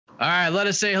All right, let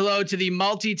us say hello to the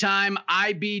multi-time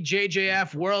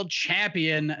IBJJF world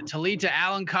champion, Talita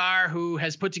Alencar, who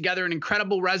has put together an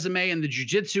incredible resume in the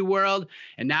jiu-jitsu world,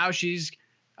 and now she's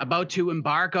about to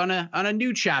embark on a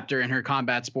new chapter in her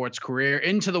combat sports career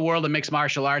into the world of mixed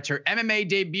martial arts. Her MMA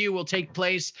debut will take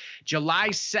place July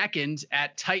 2nd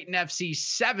at Titan FC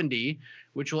 70,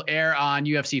 which will air on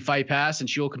UFC Fight Pass, and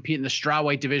she will compete in the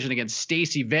strawweight division against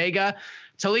Staci Vega.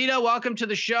 Talita, welcome to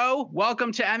the show.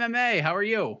 Welcome to MMA. How are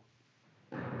you?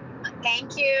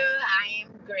 Thank you. I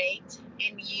am great.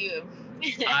 And you?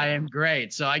 I am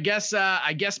great. So I guess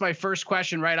my first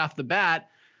question right off the bat,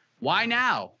 why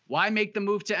now? Why make the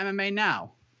move to MMA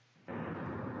now?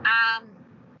 I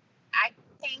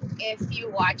think if you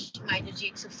watch my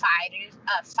jiu-jitsu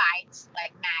fights,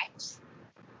 like matches,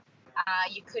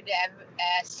 you could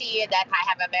see that I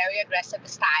have a very aggressive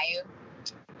style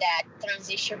that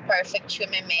transition perfect to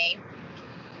MMA.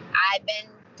 I've been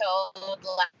told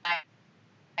like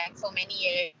for many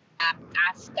years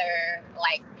after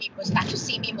like people start to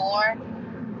see me more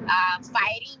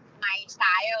fighting my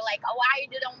style, like, oh, why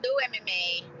you don't do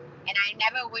MMA? And I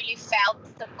never really felt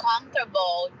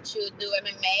comfortable to do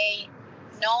MMA,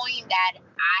 knowing that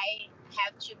I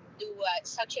have to do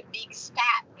such a big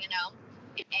step, you know.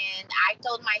 And I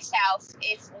told myself,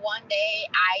 if one day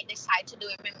I decide to do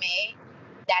MMA,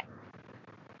 that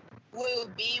will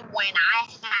be when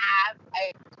I have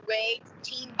a great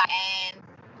team. And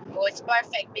it was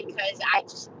perfect because I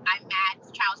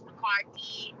met Charles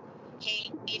McCarthy.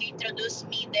 He introduced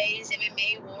me this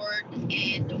MMA world,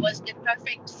 and it was the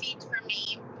perfect fit for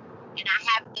me. And I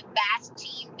have the best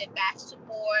team, the best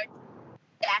support.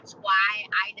 That's why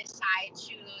I decided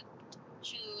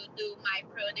to do my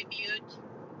pro debut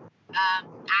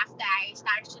after I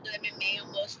started to do MMA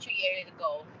almost 2 years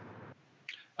ago.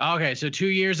 Okay, so 2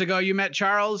 years ago you met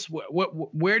Charles.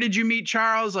 Where did you meet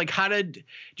Charles? Like, how did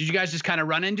you guys just kind of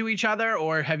run into each other,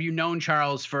 or have you known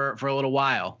Charles for a little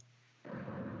while?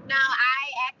 No,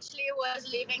 I actually was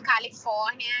living in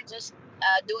California, just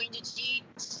doing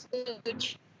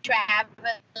jiu-jitsu,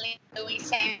 traveling, doing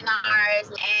seminars,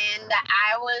 and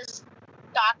I was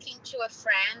talking to a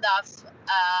friend of us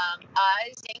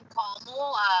in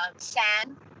Como,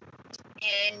 Sam,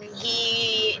 and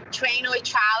he trained with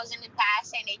Charles in the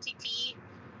past in ATT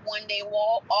when they were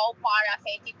all part of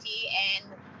ATT,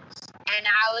 and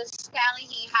I was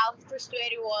telling him how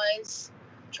frustrated it was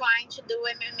trying to do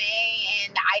MMA,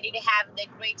 and I didn't have the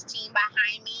great team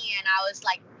behind me, and I was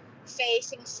like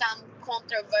facing some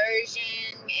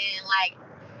controversy and like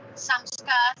some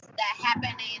stuff that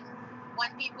happened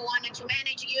when people wanted to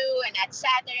manage you and etc.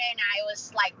 And I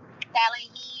was like telling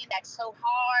him that's so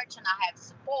hard to not have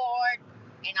support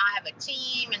and not have a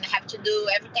team and have to do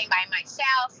everything by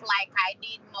myself, like I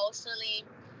did mostly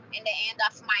in the end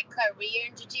of my career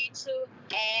in jiu-jitsu.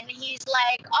 And he's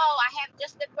like, oh, I have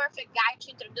just the perfect guy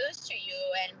to introduce to you.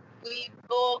 And we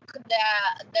booked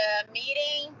the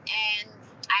meeting, and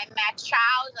I met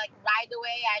Charles like right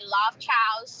away. I love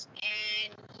Charles,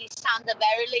 and he sounded a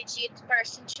very legit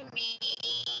person to me.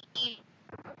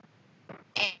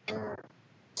 And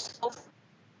so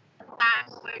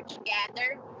far we're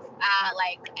together,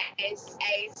 like as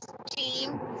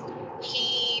team.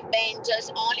 He been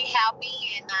just only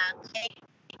helping and making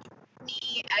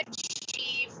me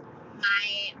achieve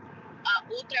my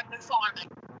ultra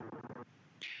performance.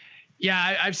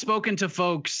 Yeah, I've spoken to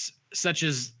folks such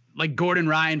as like Gordon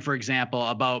Ryan, for example,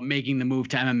 about making the move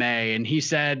to MMA. And he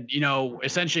said, you know,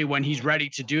 essentially when he's ready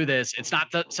to do this, it's not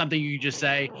something you just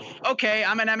say, okay,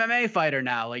 I'm an MMA fighter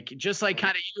now. Like, just like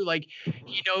kind of you, like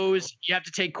he knows you have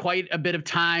to take quite a bit of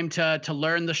time to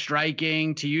learn the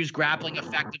striking, to use grappling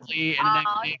effectively in an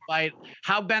MMA fight.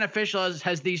 How beneficial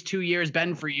has these 2 years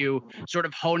been for you, sort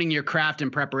of honing your craft and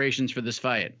preparations for this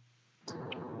fight?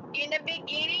 In the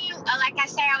beginning, like I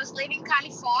said, I was living in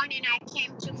California, and I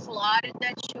came to Florida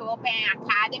to open an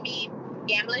academy,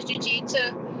 Gamblers Jiu-Jitsu.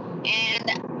 And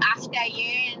after a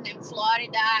year in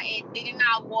Florida, it did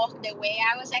not work the way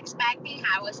I was expecting.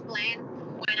 I was planning.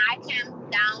 When I came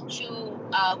down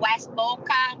to West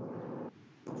Boca,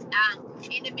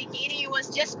 in the beginning, it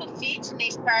was just for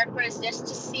fitness purpose, just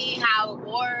to see how it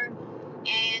worked.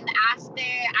 And after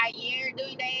a year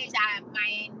doing this,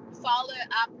 my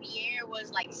follow-up year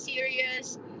was like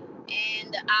serious,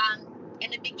 and in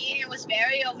the beginning it was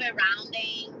very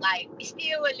overwhelming, like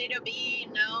still a little bit, you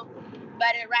know,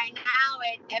 but right now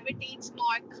everything's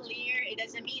more clear. It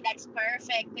doesn't mean that's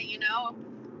perfect, you know,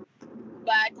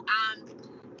 but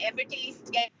everything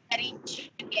is getting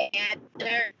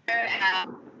together.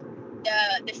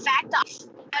 The fact of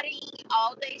studying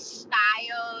all these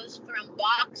styles from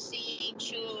boxing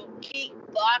to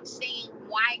kickboxing,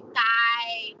 Muay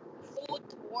Thai,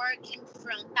 working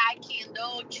from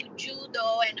taekwondo to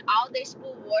judo and all the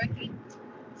school working,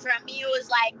 for me it was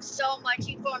like so much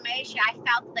information. I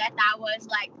felt that I was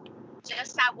like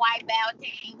just a white belt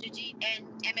in jiu-jitsu and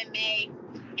MMA,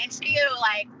 and still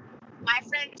like my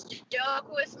friends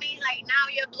joke with me like, now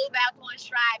you're blue belt one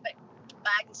stripe,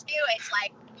 but still it's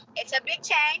like it's a big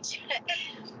change.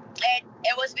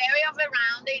 It was very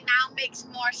overrounding. Now makes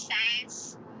more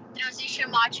sense. Transition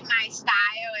much my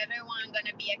style. Everyone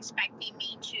gonna be expecting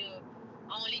me to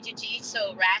only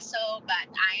jiu-jitsu, wrestle, but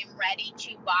I am ready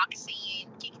to boxing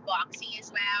and kickboxing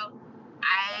as well.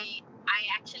 I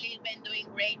actually been doing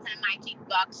great on my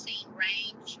kickboxing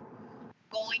range,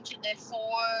 going to the 4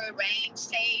 range,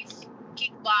 safe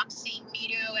kickboxing,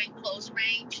 medium and close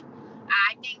range.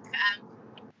 I think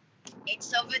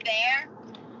it's over there.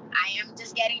 I am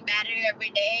just getting better every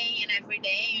day, a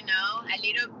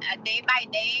day by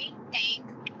day thing.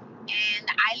 And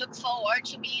I look forward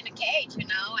to being in a cage,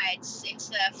 It's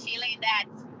a feeling that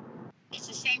it's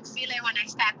the same feeling when I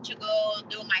step to go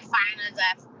do my finals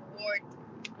at world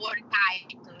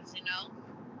titles.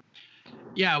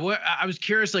 Yeah, I was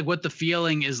curious, like, what the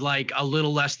feeling is like a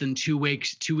little less than 2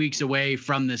 weeks away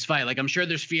from this fight. Like, I'm sure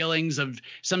there's feelings of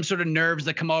some sort of nerves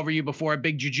that come over you before a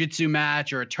big jiu-jitsu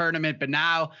match or a tournament, but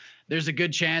now there's a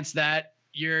good chance that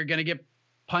you're gonna get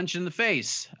punched in the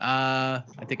face. I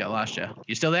think I lost you.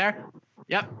 You still there?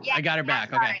 Yep, yeah, I got her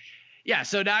back. Sorry. Okay. Yeah,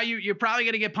 so now you're probably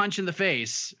gonna get punched in the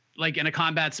face, like in a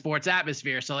combat sports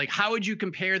atmosphere. So like, how would you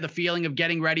compare the feeling of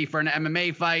getting ready for an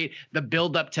MMA fight, the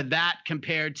build up to that,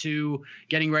 compared to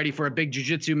getting ready for a big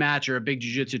jiu-jitsu match or a big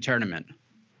jiu-jitsu tournament?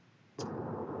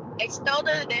 It's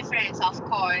totally different, of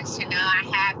course. I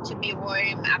have to be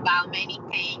worried about many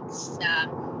things.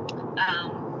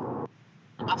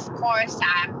 Of course,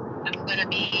 I'm gonna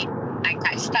be like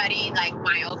I study like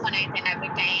my opponent and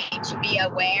everything to be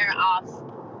aware of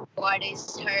what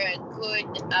is her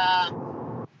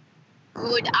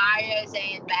good areas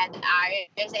and bad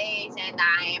areas, and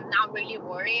I am not really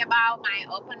worried about my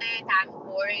opponent. I'm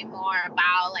worried more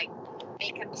about like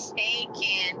make a mistake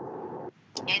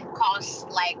and cause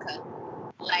like a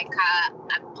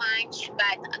punch.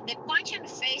 But the punch in the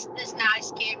face does not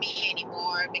scare me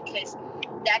anymore, because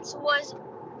that was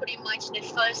pretty much the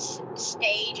first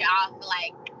stage of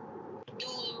like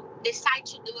decide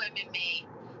to do MMA.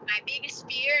 My biggest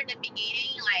fear in the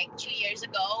beginning, like 2 years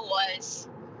ago, was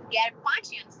get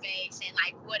punched in the face and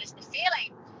like what is the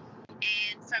feeling.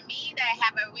 And for me, that I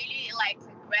have a really like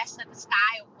aggressive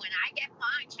style. When I get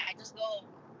punched, I just go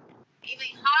even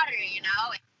harder.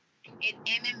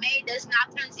 MMA does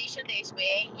not transition this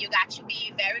way. You got to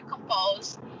be very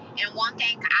composed. And one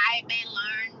thing I've been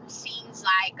learned since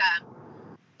like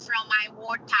from my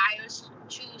world titles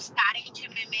to starting to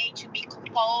MMA, to be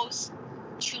composed,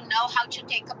 to know how to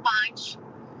take a punch,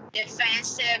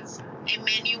 defensive in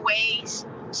many ways,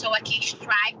 so I can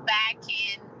strike back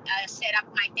and set up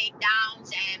my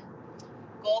takedowns and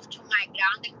go to my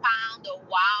grounding pound or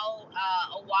wow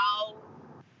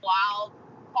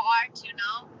part,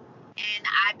 And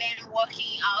I've been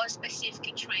working all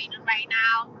specific training right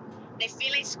now. The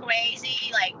feeling's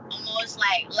crazy, like almost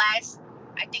like last,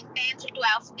 I think 10 to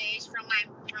 12 days from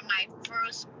my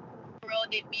first pro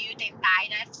debut in Thai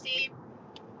FC.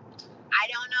 I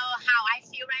don't know how I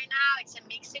feel right now. It's a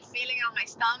mixed feeling on my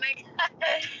stomach.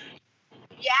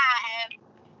 Yeah, and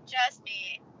trust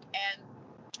me, and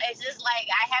it's just like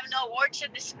I have no word to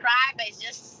describe. It's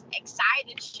just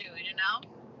excited to,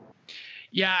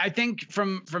 Yeah, I think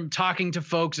from talking to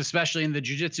folks, especially in the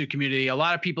jiu-jitsu community, a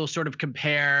lot of people sort of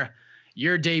compare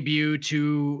your debut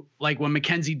to like when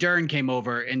Mackenzie Dern came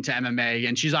over into MMA,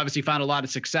 and she's obviously found a lot of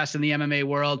success in the MMA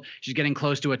world. She's getting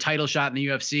close to a title shot in the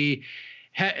UFC.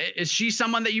 Is she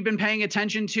someone that you've been paying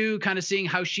attention to, kind of seeing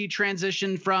how she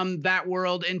transitioned from that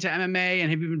world into MMA,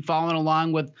 and have you been following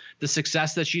along with the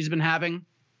success that she's been having?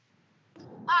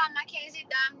 Mackenzie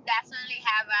Dern definitely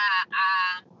have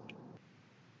a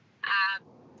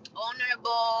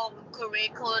honorable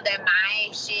curriculum than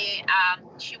mine.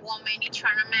 She won many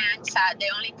tournaments. The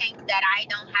only thing that I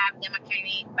don't have that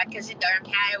Mackenzie Dern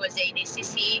had was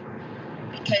ADCC,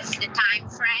 because the time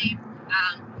frame.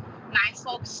 My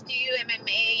focus to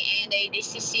MMA and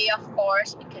ADCC, of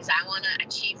course, because I want to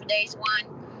achieve this one,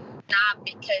 not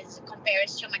because it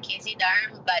compares to Mackenzie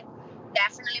Dern, but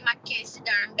definitely Mackenzie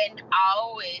Dern been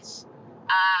always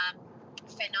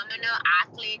phenomenal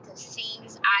athlete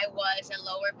since I was a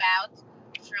lower belt.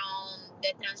 From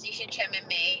the transition to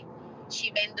MMA,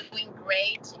 she been doing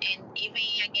great, and even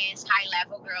against high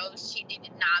level girls, she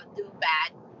did not do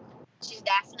bad. She's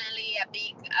definitely a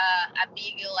big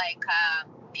like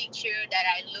picture that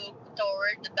I look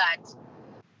toward, but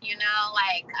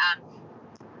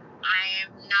I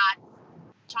am not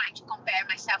trying to compare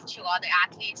myself to other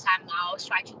athletes. I'm always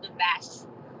trying to do best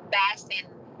and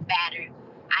better.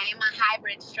 I am a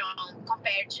hybrid from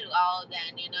compared to all of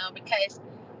them, because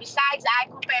besides I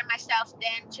compare myself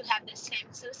then to have the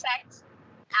same success,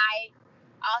 I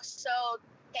also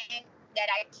think that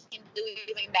I can do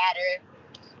even better.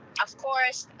 Of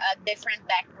course, different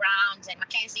backgrounds, and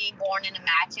Mackenzie born in a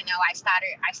mat. I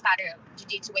started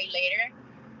jiu-jitsu way later,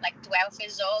 like 12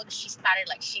 years old. She started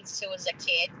like she was a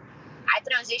kid. I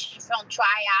transitioned from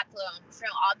triathlon, from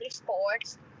other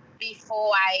sports,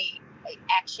 before I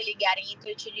actually got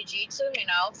into jiu-jitsu,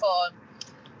 for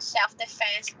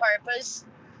self-defense purpose.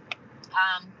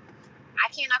 I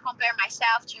cannot compare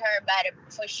myself to her, but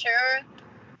for sure,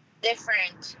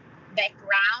 different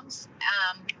backgrounds.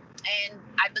 And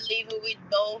I believe we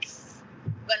both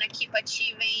gonna keep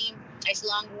achieving as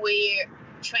long as we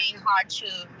train hard too,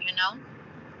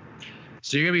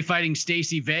 So you're going to be fighting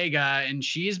Staci Vega, and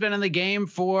she's been in the game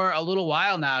for a little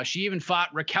while now. She even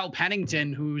fought Raquel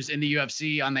Pennington, who's in the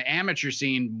UFC on the amateur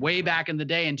scene way back in the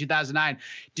day in 2009.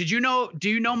 Do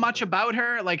you know much about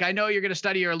her? Like, I know you're going to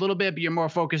study her a little bit, but you're more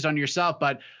focused on yourself.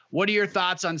 But what are your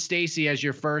thoughts on Staci as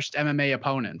your first MMA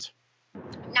opponent?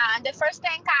 Now, the first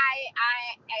thing I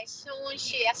as soon as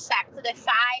she accepted the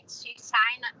fight, she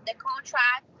signed the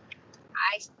contract,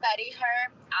 I studied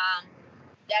her.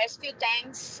 There's few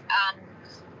things.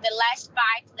 The last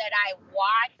fight that I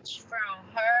watched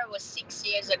from her was 6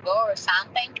 years ago or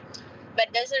something, but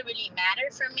it doesn't really matter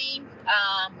for me.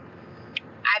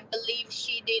 I believe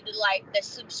she did like the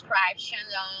subscription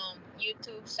on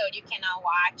YouTube, so you cannot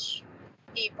watch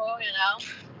people,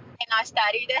 and I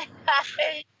studied it.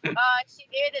 She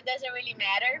did. It doesn't really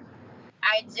matter.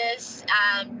 I just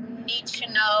need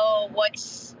to know what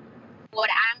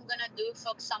I'm gonna do.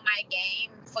 Focus on my game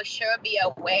for sure. Be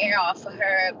aware of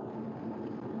her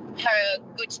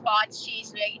good spots.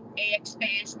 She's very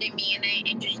experienced than me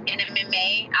in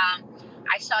MMA.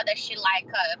 I saw that she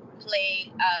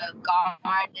play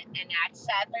guard and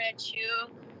etc. too.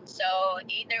 So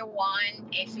either one,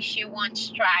 if she wants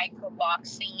strike or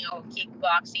boxing or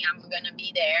kickboxing, I'm gonna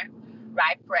be there.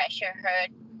 Right, pressure her.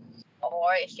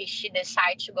 Or if she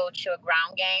decides to go to a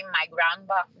ground game, my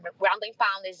grounding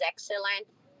pound is excellent.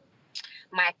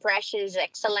 My pressure is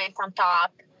excellent on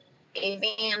top. Even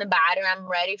in the bottom, I'm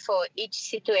ready for each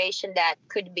situation that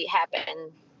could be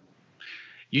happening.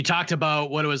 You talked about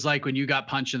what it was like when you got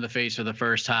punched in the face for the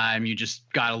first time. You just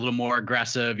got a little more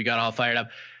aggressive. You got all fired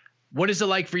up. What is it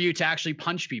like for you to actually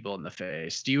punch people in the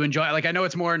face? Do you enjoy it? Like, I know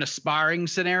it's more in a sparring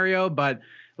scenario, but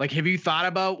like, have you thought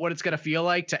about what it's going to feel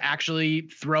like to actually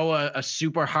throw a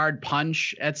super hard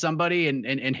punch at somebody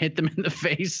and hit them in the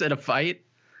face at a fight?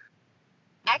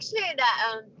 Actually,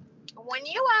 when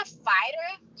you are a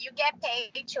fighter, you get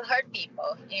paid to hurt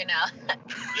people,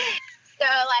 So,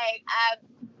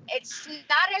 it's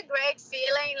not a great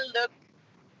feeling. Look,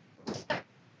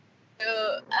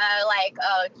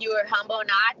 you are humble or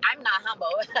not. I'm not humble.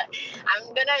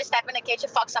 I'm gonna step in the cage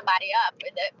and fuck somebody up.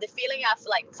 The feeling of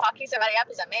fucking somebody up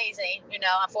is amazing,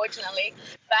 unfortunately.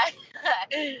 But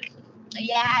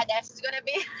yeah, that's gonna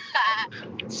be.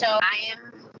 So I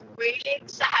am really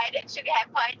excited to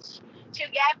get punched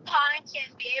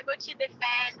and be able to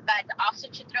defend, but also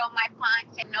to throw my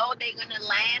punch and know they're gonna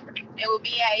land. It will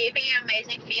be a even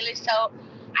amazing feeling, so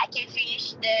I can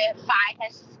finish the fight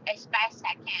as fast as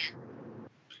I can.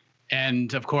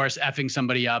 And of course, effing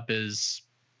somebody up is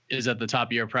at the top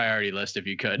of your priority list if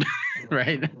you could,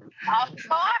 right? Of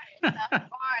course.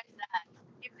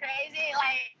 You're crazy.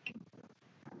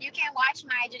 You can watch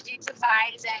my jiu-jitsu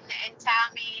fights and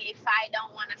tell me if I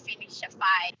don't want to finish a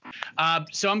fight.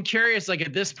 So I'm curious,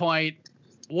 at this point,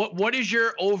 what is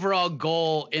your overall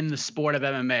goal in the sport of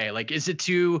MMA? Like, is it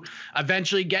to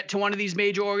eventually get to one of these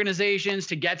major organizations,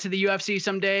 to get to the UFC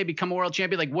someday, become a world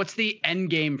champion? Like, what's the end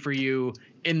game for you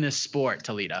in this sport,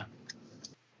 Talita?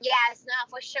 Yes, no,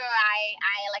 for sure.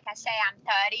 I like I say, I'm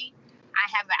 30. I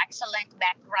have an excellent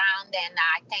background, and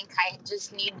I think I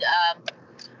just need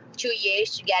 2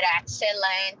 years to get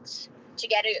excellent, to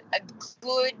get a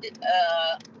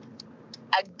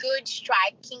good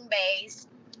striking base,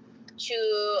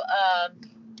 to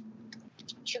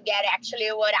get actually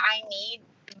what I need.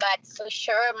 But for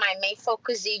sure, my main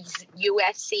focus is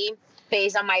UFC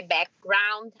based on my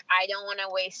background. I don't want to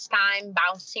waste time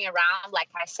bouncing around. Like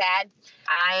I said,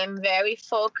 I am very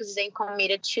focused and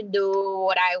committed to do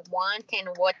what I want and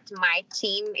what my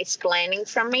team is planning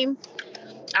from me.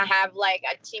 I have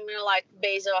a team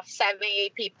based of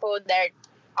 7-8 people that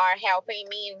are helping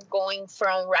me in going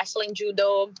from wrestling,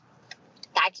 judo,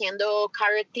 taekwondo,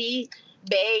 karate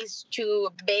base to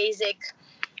basic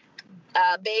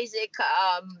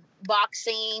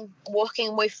boxing,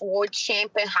 working with world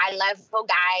champion, high level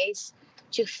guys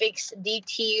to fix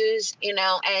DQs,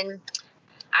 and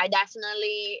I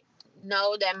definitely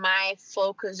know that my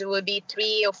focus will be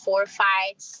 3 or 4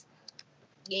 fights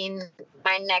in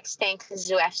my next tank is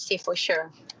UFC for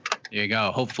sure. There you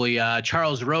go. Hopefully,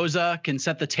 Charles Rosa can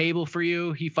set the table for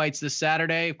you. He fights this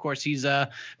Saturday. Of course, he's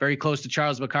very close to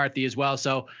Charles McCarthy as well.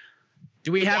 So,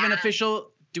 do we have an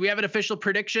official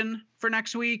prediction for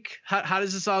next week? How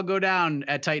does this all go down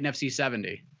at Titan FC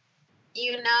 70?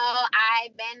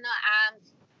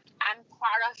 I'm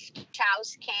part of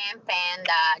Charles' camp, and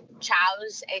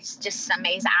Charles is just an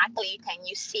amazing athlete, and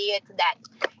you see it that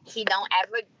he don't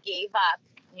ever give up.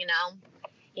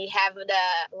 He have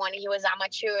when he was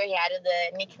amateur, he had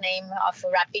the nickname of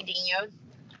Rapidinho,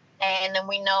 and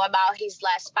we know about his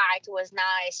last fight was not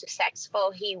as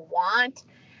successful. He won,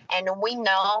 and we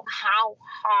know how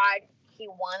hard he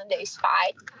won this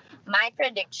fight. My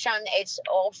prediction is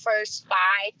all first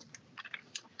fight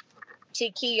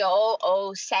TKO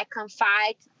or second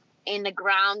fight in the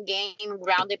ground game,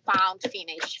 ground and pound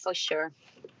finish for sure.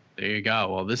 There you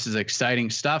go. Well, this is exciting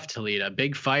stuff, Talita.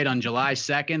 Big fight on July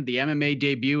 2nd. The MMA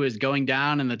debut is going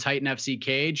down in the Titan FC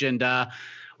cage, and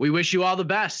we wish you all the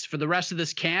best for the rest of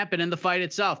this camp and in the fight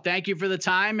itself. Thank you for the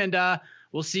time, and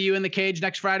we'll see you in the cage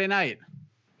next Friday night.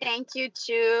 Thank you,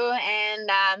 too,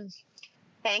 and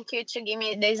thank you to give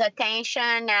me this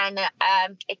attention, and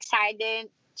excited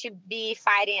to be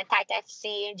fighting at Titan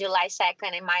FC July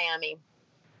 2nd in Miami.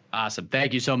 Awesome.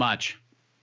 Thank you so much.